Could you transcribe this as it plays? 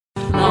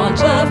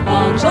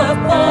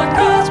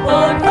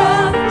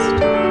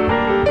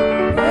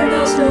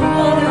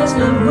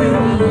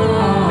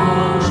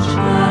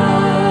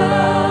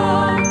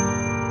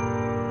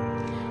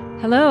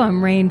Hello,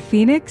 I'm Rain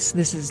Phoenix.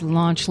 This is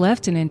Launch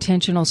Left, an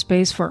intentional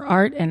space for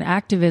art and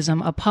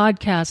activism, a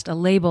podcast, a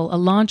label, a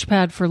launch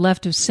pad for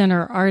left of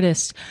center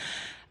artists.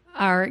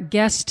 Our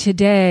guest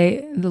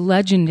today, the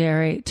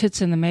legendary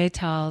TOOTS and the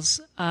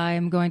MAYTALS.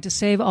 I'm going to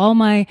save all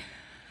my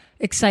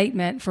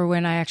excitement for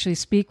when I actually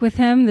speak with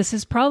him. This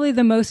is probably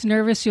the most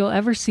nervous you'll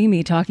ever see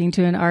me talking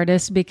to an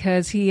artist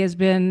because he has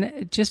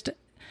been just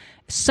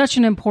such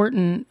an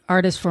important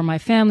artist for my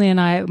family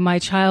and I. My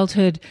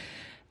childhood,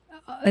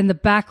 in the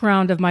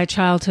background of my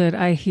childhood,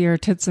 I hear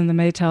TOOTS and the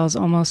MAYTALS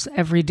almost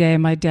every day.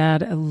 My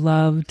dad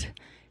loved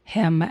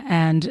him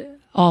and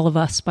all of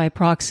us by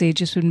proxy.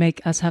 Just would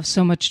make us have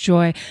so much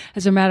joy.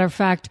 As a matter of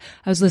fact,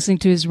 I was listening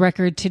to his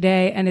record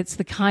today, and it's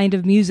the kind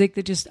of music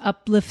that just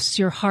uplifts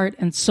your heart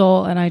and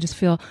soul. And I just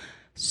feel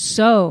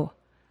so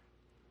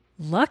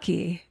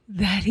lucky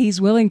that he's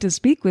willing to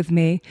speak with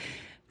me.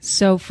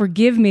 So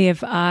forgive me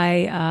if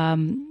I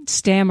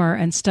stammer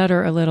and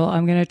stutter a little.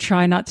 I'm going to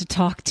try not to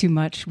talk too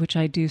much, which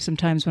I do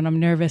sometimes when I'm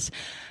nervous.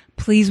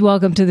 Please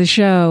welcome to the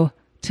show,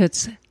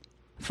 TOOTS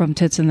from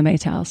TOOTS and the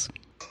MAYTALS.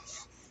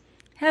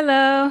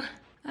 Hello.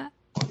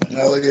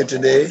 How are you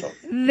today?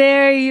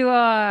 There you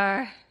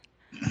are.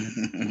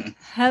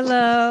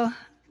 Hello.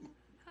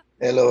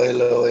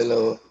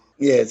 Hello.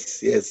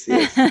 Yes.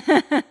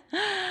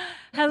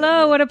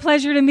 Hello, what a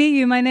pleasure to meet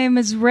you. My name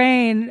is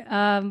Rain.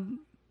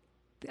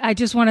 I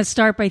just want to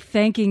start by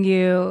thanking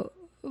you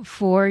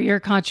for your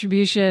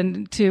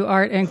contribution to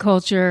art and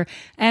culture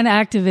and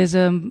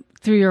activism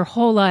through your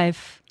whole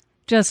life.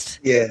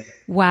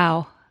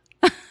 Wow.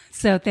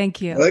 So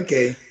thank you.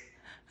 Okay.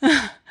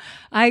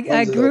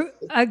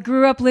 I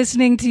grew up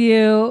listening to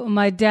you.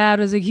 My dad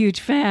was a huge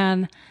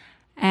fan.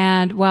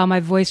 And wow,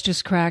 my voice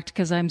just cracked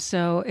because I'm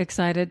so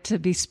excited to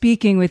be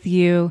speaking with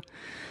you.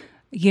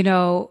 You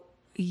know,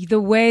 the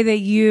way that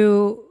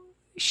you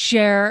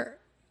share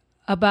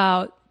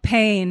about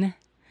pain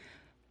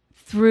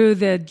through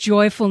the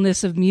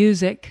joyfulness of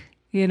music,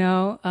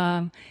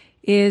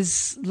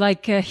 is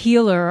like a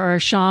healer or a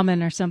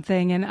shaman or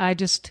something. And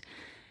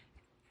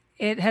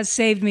it has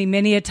saved me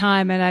many a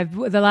time. And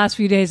the last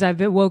few days I've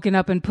been woken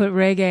up and put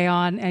reggae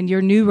on, and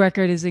your new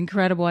record is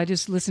incredible. I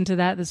just listened to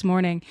that this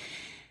morning,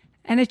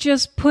 and it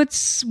just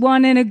puts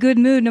one in a good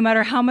mood, no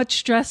matter how much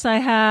stress I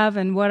have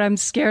and what I'm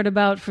scared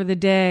about for the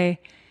day.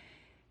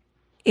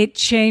 It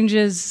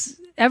changes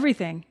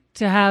everything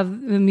to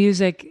have the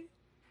music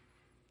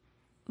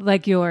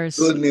like yours.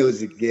 Good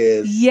music,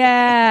 yes.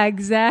 Yeah,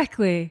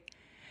 exactly.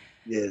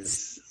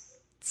 Yes.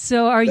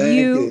 So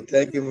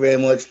Thank you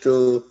very much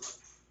for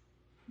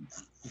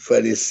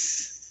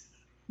this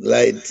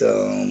light,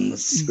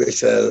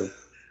 special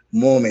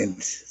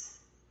moment.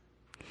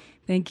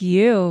 Thank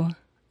you.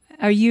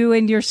 Are you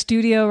in your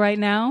studio right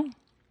now?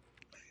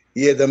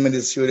 Yes, I'm in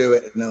the studio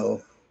right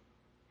now.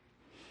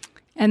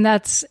 And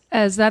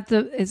is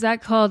that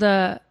called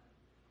a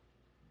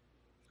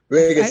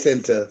Reggae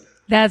Center?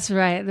 That's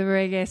right, the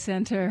Reggae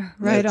Center.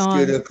 Right on.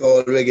 Studio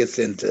called Reggae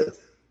Center.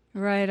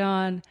 Right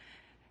on.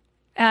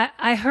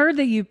 I heard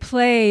that you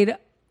played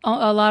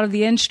a lot of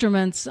the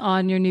instruments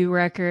on your new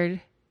record.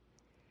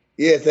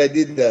 Yes, I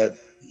did that.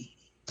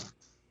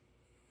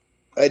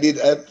 I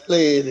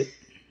played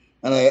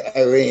and I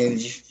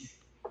arranged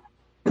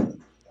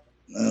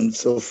and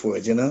so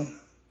forth,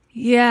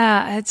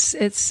 Yeah,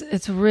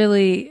 it's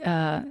really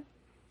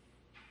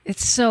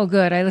it's so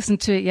good. I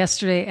listened to it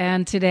yesterday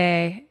and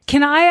today.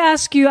 Can I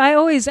ask you, I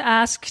always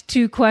ask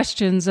two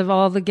questions of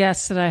all the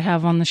guests that I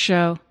have on the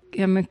show.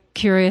 I'm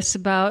curious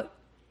about,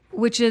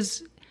 which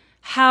is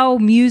how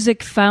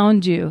music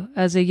found you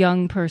as a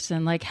young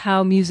person, like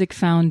how music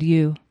found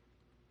you.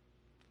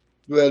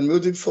 Well,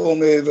 music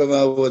found me when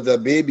I was a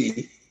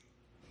baby.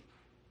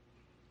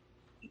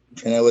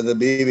 When I was a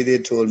baby, they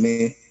told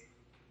me,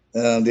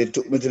 they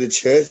took me to the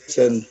church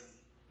and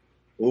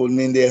hold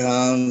me in their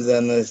hands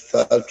and I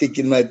started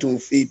kicking my 2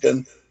 feet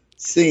and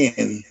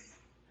singing.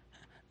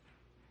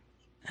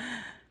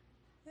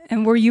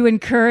 And were you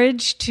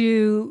encouraged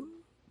to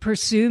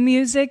pursue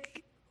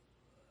music?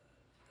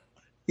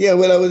 Yeah,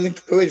 well, I was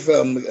encouraged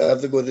I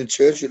have to go to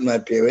church with my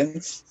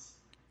parents.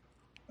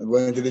 I'm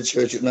going to the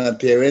church with my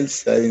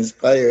parents. I was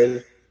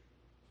inspired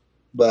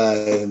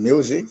by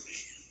music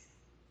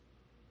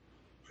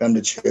from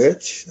the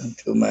church and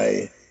from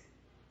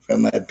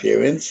my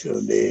parents.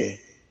 So they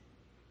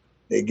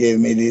gave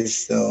me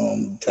this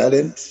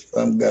talent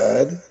from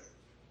God.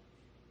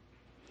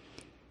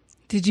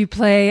 Did you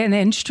play an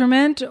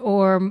instrument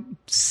or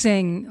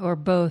sing or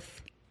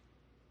both?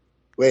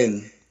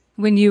 When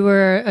you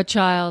were a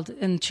child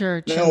in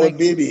church? No, a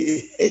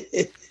baby.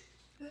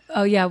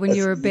 Oh, yeah, when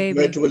you were a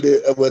baby.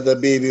 I was a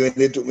baby when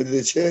they took me to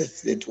the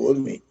church. They told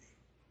me.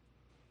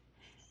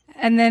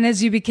 And then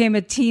as you became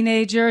a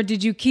teenager,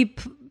 did you keep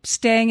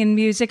staying in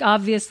music?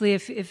 Obviously,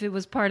 if it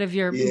was part of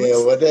your...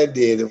 Yeah, what I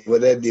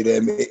did, I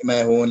made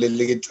my own little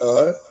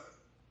guitar.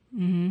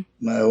 Mm-hmm.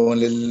 My own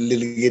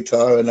little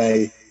guitar, and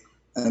I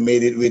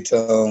made it with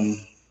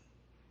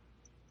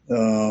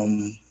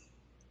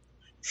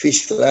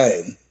fish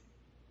line.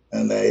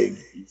 And I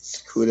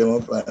screw them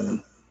up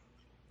and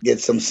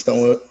get some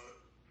sound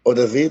out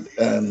of it.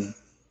 And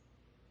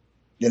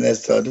then I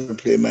started to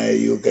play my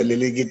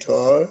ukulele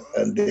guitar,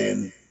 and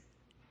then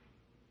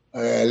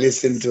I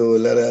listened to a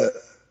lot of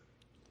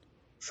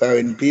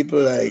foreign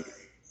people like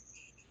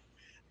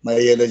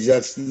Mahalia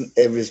Jackson,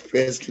 Elvis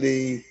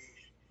Presley,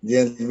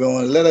 James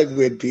Brown, a lot of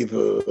great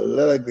people,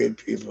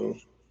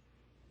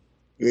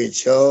 Ray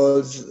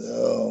Charles,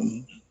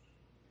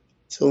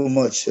 so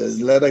much, a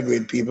lot of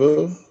great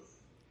people.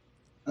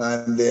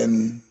 And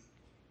then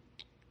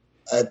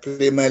I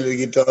play my little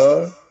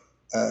guitar,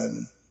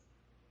 and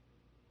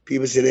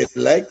people say they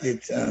liked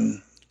it,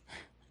 and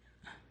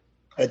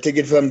I take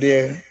it from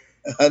there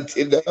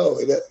until now.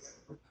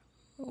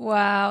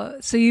 Wow.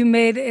 So you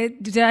made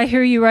it. Did I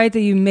hear you right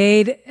that you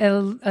made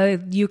a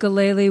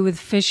ukulele with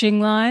fishing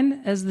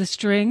line as the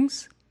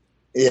strings?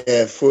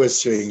 Yeah, 4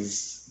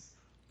 strings.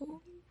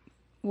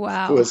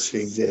 Wow. 4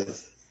 strings,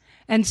 yes.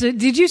 And so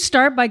did you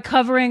start by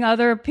covering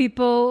other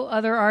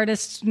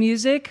artists'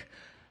 music,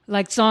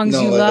 like songs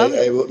you love?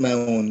 No, I wrote my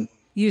own.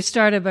 You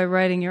started by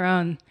writing your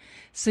own.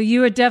 So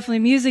you were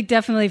music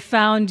definitely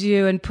found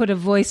you and put a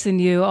voice in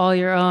you all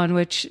your own,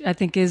 which I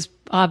think is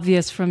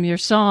obvious from your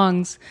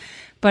songs.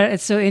 But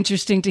it's so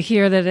interesting to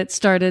hear that it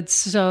started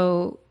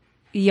so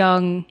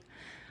young.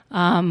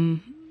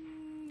 And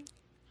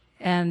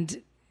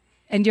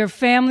your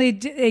family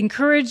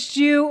encouraged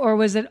you, or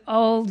was it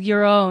all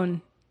your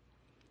own?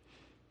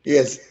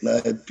 Yes,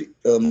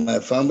 my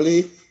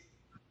family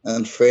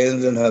and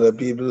friends and other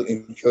people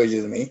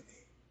encouraged me.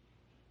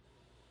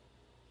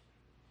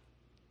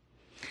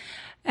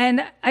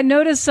 And I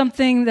noticed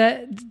something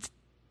that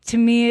to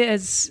me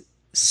is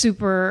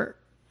super,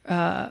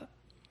 I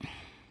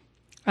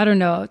don't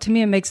know, to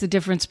me it makes the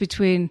difference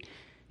between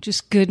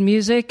just good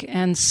music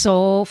and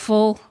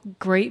soulful,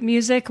 great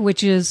music,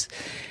 which is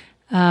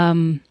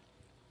the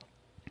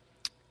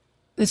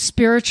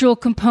spiritual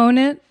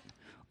component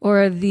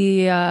or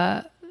the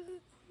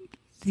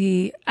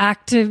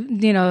active,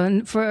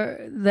 for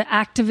the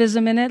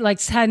activism in it, like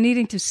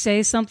needing to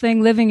say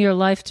something, living your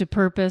life to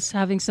purpose,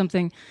 having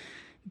something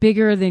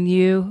bigger than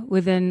you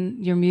within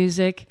your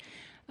music.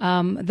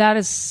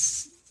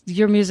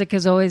 Your music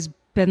has always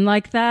been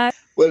like that.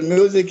 Well,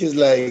 music is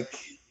like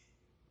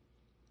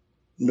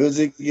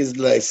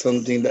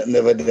something that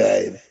never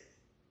died.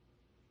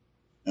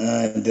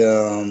 And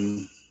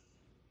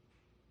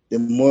the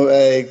more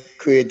I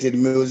created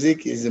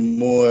music is the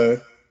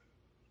more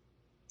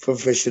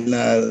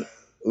professional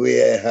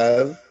way I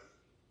have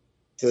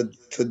to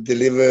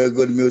deliver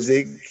good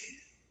music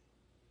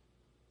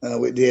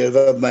with the help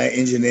of my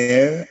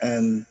engineer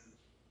and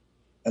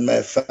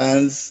my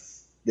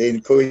fans. They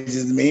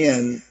encourages me,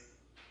 and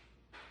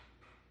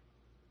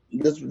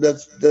that's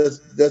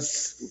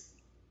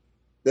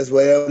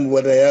why I'm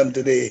what I am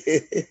today.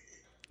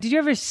 Did you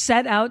ever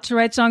set out to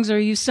write songs, or are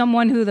you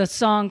someone who the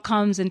song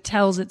comes and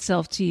tells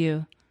itself to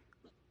you?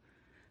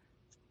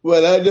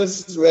 Well, I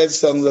just write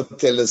songs that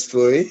tell a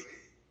story,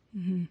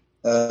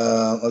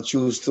 a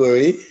true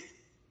story.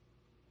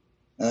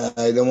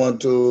 I don't want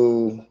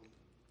to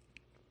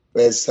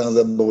write songs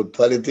about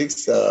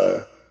politics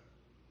or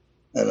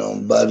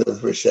bad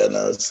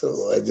oppression.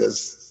 So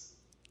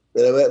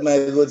when I write my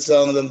good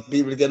songs, and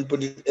people can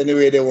put it any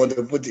way they want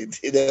to put it,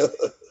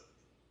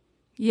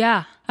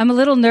 Yeah, I'm a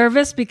little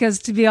nervous because,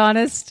 to be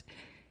honest,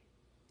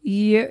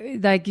 your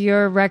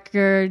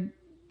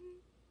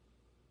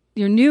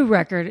new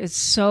record is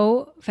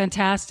so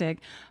fantastic.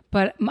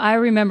 But I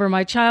remember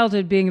my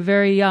childhood being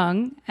very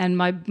young, and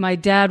my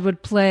dad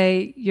would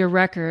play your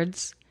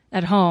records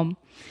at home,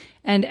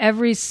 and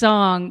every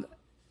song,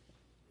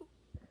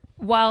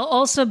 while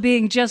also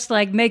being just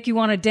like make you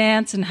want to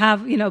dance and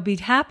have, be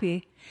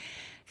happy,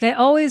 they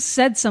always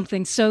said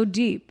something so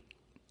deep.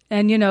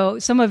 And,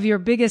 some of your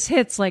biggest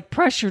hits like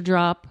Pressure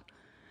Drop,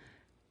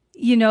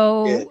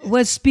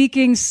 was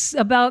speaking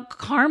about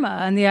karma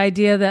and the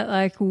idea that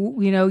like,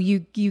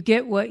 you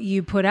get what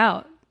you put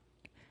out,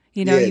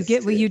 you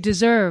get what you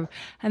deserve.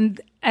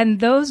 And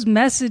those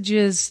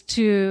messages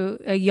to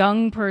a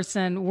young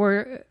person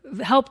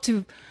helped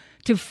to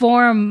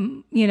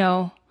form,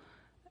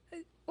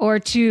 or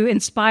to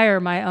inspire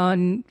my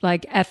own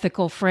like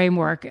ethical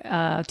framework,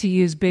 to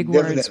use big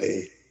words.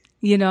 Definitely.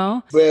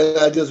 Well,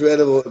 I just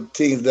read about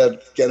things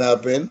that can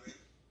happen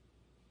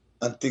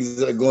and things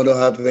that are going to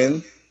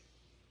happen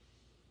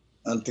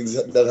and things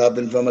that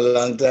happened from a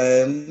long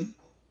time.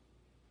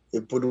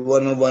 You put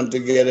 1 and 1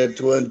 together,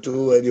 2 and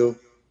 2, and you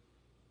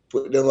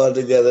put them all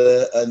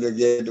together, and you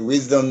get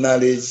wisdom,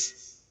 knowledge,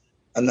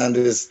 and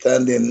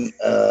understanding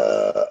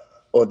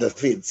out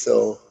of it.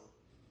 So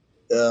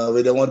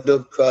we don't want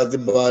to cross the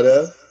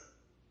border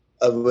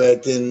of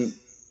writing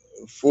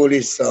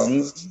foolish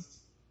songs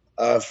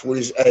or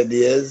foolish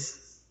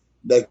ideas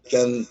that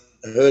can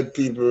hurt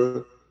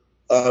people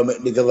or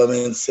make the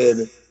government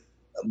said,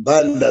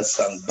 ban that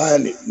song,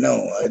 ban it.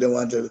 No, I don't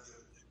want to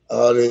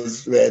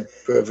always write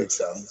perfect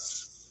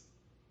songs.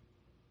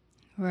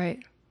 Right.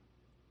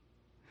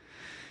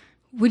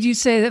 Would you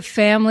say that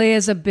family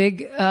is a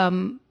big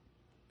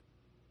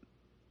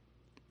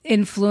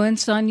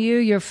influence on you?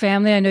 Your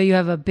family, I know you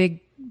have a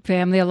big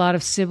family, a lot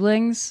of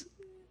siblings?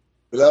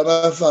 Well,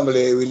 my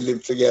family, we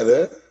live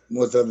together,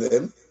 most of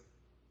them.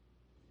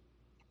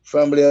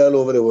 Family all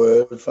over the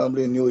world,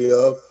 family in New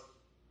York,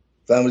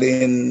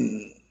 family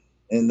in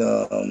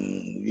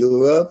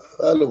Europe,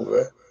 all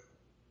over.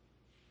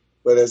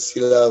 But I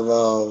still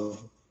have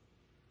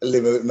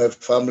living with my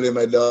family,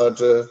 my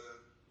daughter,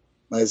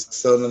 my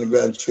son and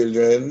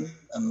grandchildren,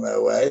 and my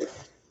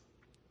wife.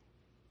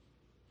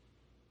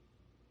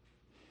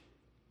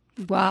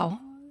 Wow.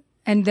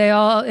 And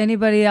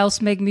anybody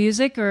else make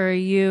music, or are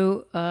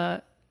you?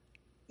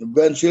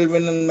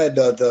 Grandchildren and my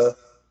daughter,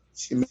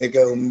 she make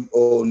her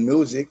own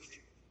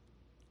music.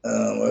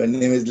 Her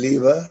name is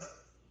Leva.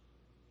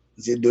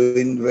 She's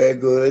doing very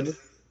good,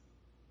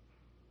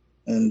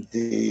 and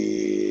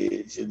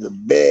she's a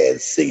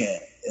bad singer.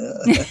 You know?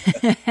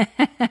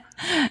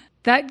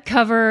 That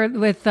cover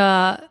with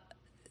that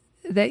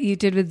you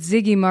did with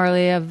Ziggy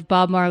Marley of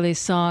Bob Marley's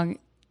song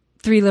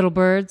 "Three Little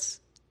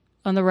Birds"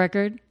 on the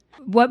record.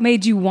 What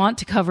made you want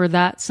to cover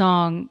that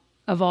song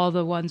of all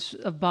the ones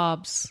of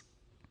Bob's?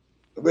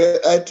 Well,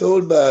 I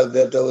told Bob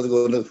that I was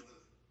going to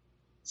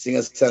sing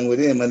a song with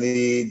him, and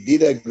he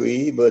did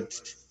agree, but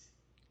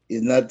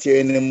he's not here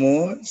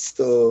anymore.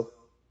 So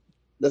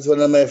that's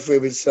one of my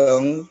favorite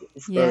songs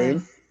for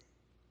him.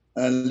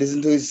 And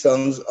listen to his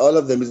songs, all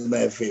of them is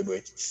my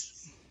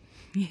favorites.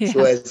 Yeah.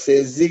 So I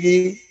say,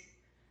 Ziggy,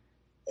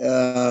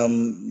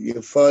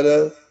 your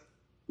father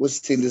would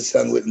sing the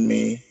song with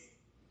me.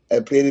 I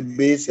play the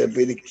bass, I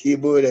play the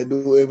keyboard, I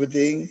do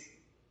everything,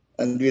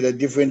 and with a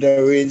different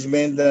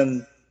arrangement.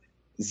 And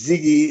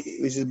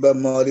Ziggy, which is Bob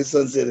Marley's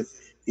son, said,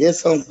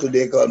 yes, uncle,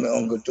 they call me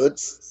Uncle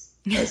Toots.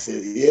 I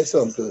said, yes,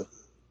 uncle,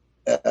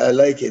 I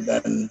like it.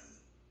 And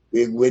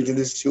we went to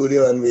the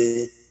studio and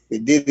we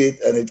did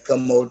it, and it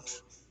come out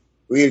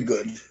real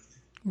good.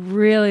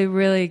 Really,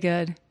 really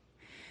good.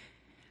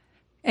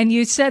 And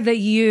you said that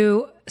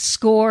you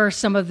score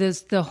some of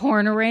the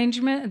horn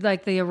arrangement,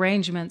 like the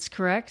arrangements,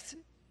 correct?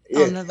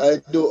 Yes,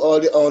 I do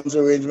all the horns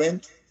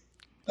arrangement.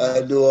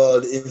 I do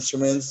all the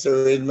instruments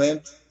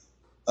arrangement.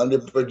 I'm the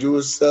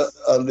producer,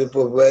 I'm the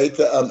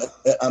provider,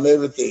 I'm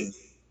everything.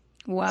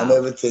 Wow. I'm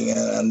everything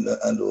and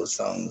those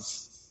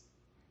songs.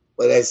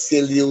 But I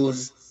still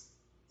use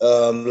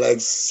like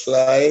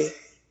Sly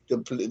to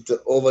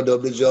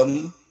overdub the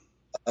drum.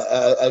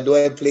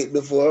 Although I played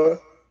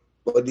before,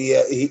 but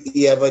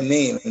he have a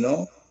name, you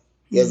know?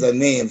 He has a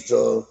name,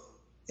 so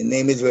the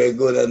name is very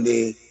good, and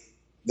they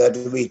got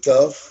to be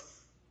tough.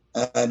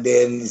 And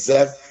then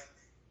Zach,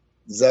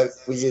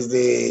 which is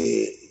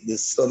the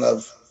son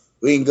of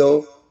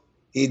Ringo,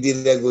 he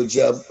did a good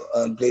job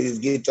and played his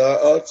guitar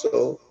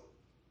also.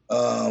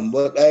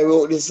 But I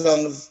wrote these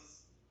songs,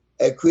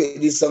 I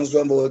created these songs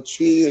from about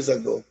 3 years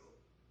ago.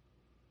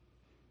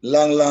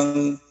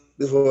 Long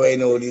before I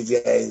know these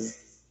guys.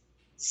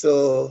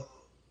 So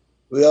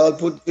we all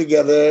put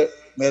together,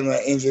 me and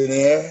my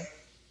engineer,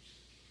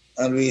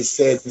 and we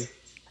said,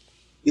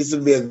 this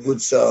will be a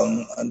good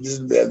song, and this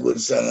will be a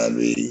good song, and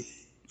we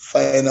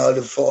find all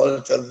the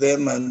fault of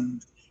them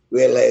and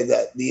realize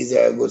that these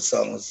are good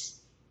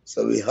songs.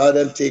 So we had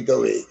them take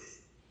away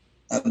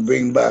and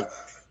bring back.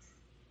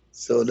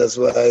 So that's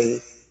why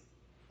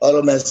all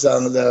of my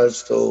songs are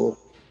so,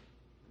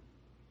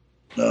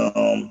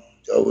 I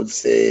would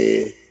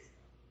say,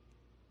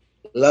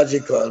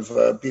 logical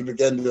for people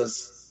can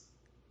just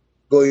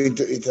go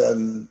into it,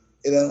 and,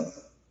 you know,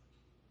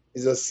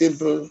 it's a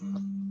simple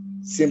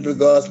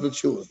gospel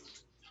truth.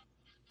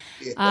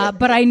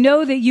 But I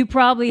know that you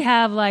probably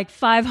have like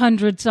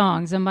 500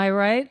 songs. Am I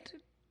right?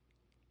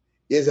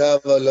 Yes, I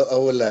have a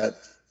whole lot.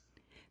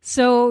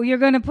 So you're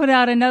going to put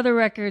out another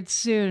record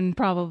soon,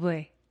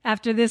 probably,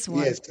 after this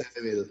one. Yes,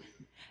 I will.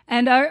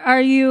 And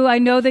are you, I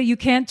know that you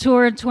can't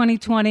tour in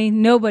 2020.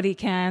 Nobody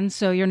can,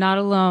 so you're not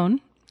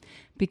alone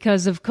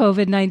because of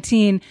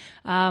COVID-19.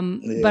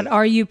 But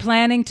are you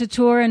planning to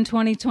tour in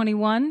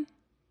 2021?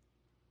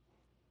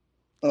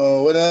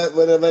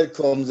 Whenever it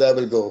comes, I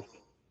will go.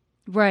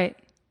 Right.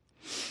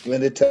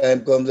 When the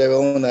time comes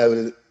around,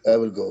 I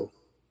will go.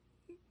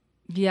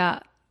 Yeah.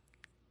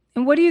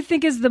 And what do you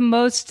think is the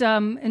most,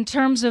 in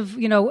terms of,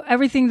 you know,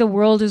 everything the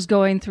world is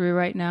going through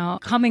right now,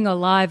 coming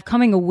alive,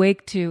 coming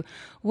awake to,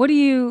 what do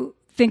you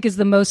think is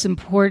the most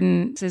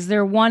important? Is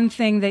there one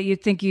thing that you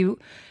think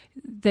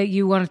that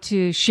you wanted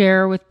to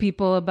share with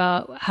people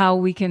about how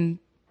we can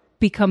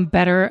become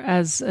better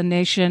as a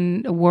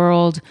nation, a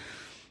world,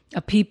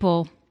 a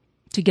people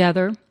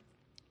together?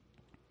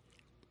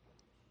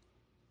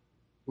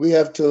 We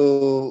have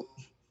to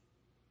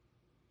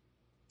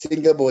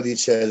think about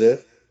each other,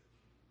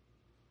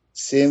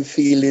 same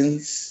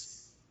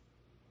feelings,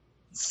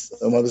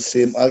 some of the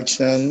same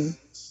action.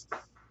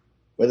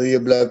 Whether you're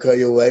black or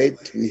you're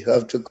white, we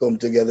have to come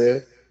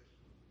together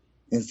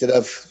instead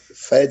of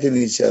fighting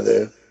each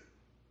other.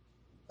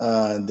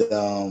 And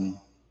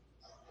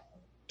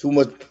too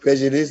much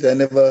prejudice. I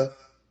never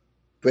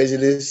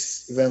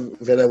prejudiced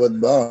when I was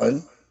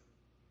born.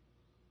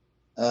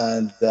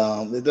 And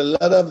there's a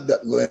lot of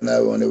that going on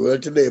around the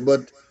world today,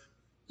 but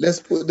let's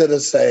put that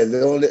aside.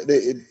 Don't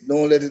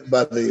let it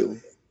bother you.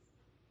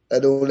 I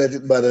don't let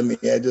it bother me.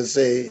 I just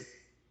say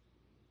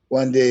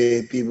one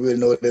day people will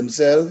know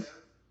themselves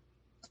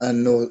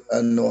and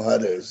know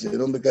others,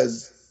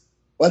 because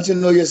once you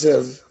know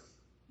yourself,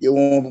 you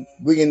won't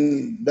bring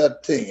in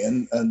that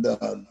thing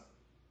and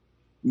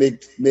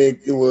make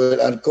the world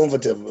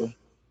uncomfortable.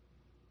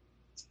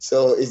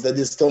 So it's a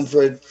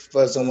discomfort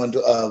for someone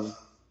to have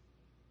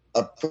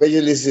a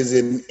prejudice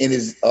in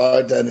his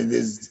heart and in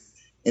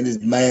his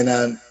mind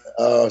and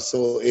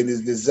also in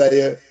his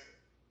desire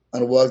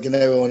and walking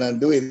around and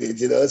doing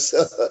it,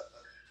 So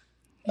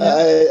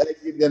I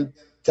give them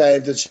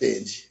time to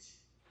change.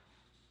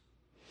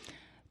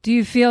 Do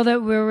you feel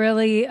that we're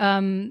really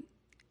in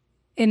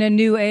a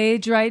new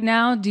age right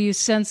now? Do you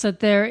sense that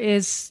there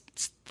is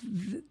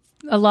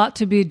a lot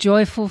to be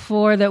joyful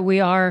for, that we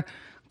are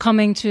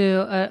coming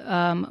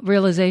to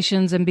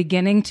realizations and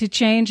beginning to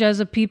change as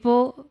a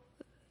people?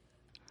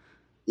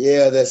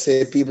 Yeah, they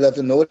say people have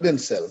to know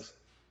themselves.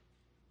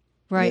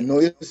 Right. You know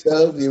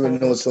yourself, you will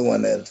know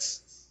someone else.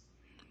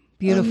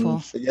 Beautiful.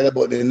 And forget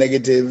about the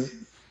negative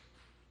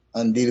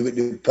and deal with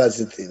the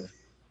positive.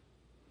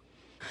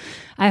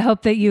 I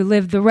hope that you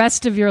live the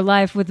rest of your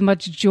life with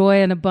much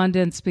joy and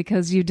abundance,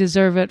 because you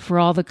deserve it for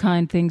all the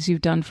kind things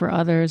you've done for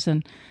others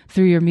and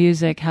through your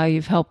music, how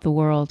you've helped the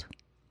world.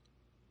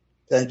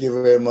 Thank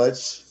you very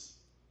much.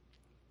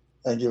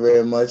 Thank you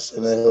very much.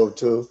 And I hope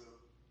to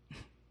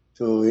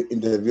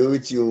interview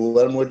with you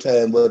one more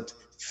time, but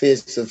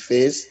face to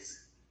face,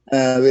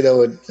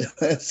 without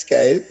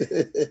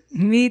Skype.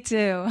 Me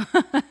too.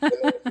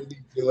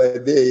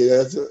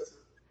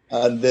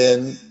 And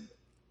then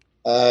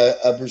I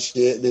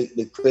appreciate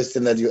the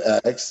question that you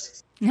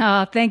asked.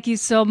 Oh, thank you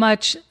so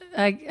much.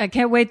 I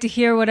can't wait to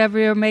hear whatever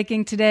you're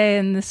making today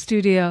in the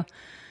studio.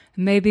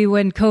 Maybe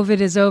when COVID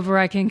is over,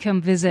 I can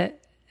come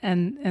visit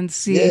and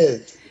see,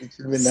 it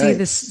should be see nice.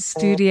 the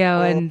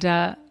studio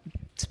and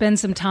spend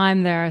some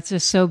time there. It's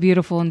just so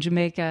beautiful in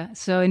Jamaica.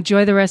 So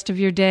enjoy the rest of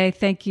your day.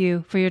 Thank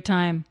you for your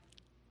time.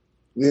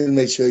 We'll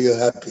make sure you're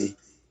happy.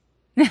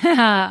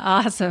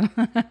 Awesome.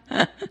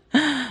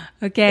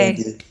 Okay.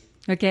 Thank you.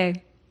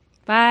 Okay.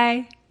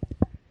 Bye.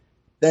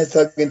 Nice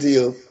talking to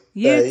you.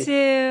 You Bye.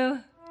 too.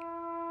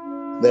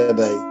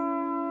 Bye-bye.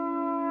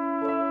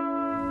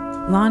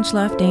 Launch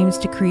Left aims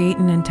to create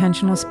an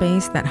intentional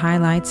space that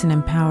highlights and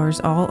empowers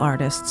all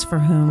artists for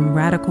whom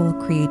radical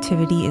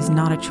creativity is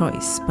not a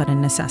choice, but a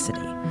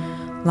necessity.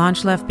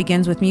 Launch Left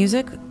begins with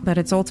music, but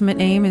its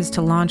ultimate aim is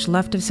to launch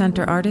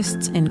left-of-center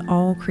artists in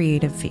all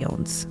creative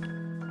fields.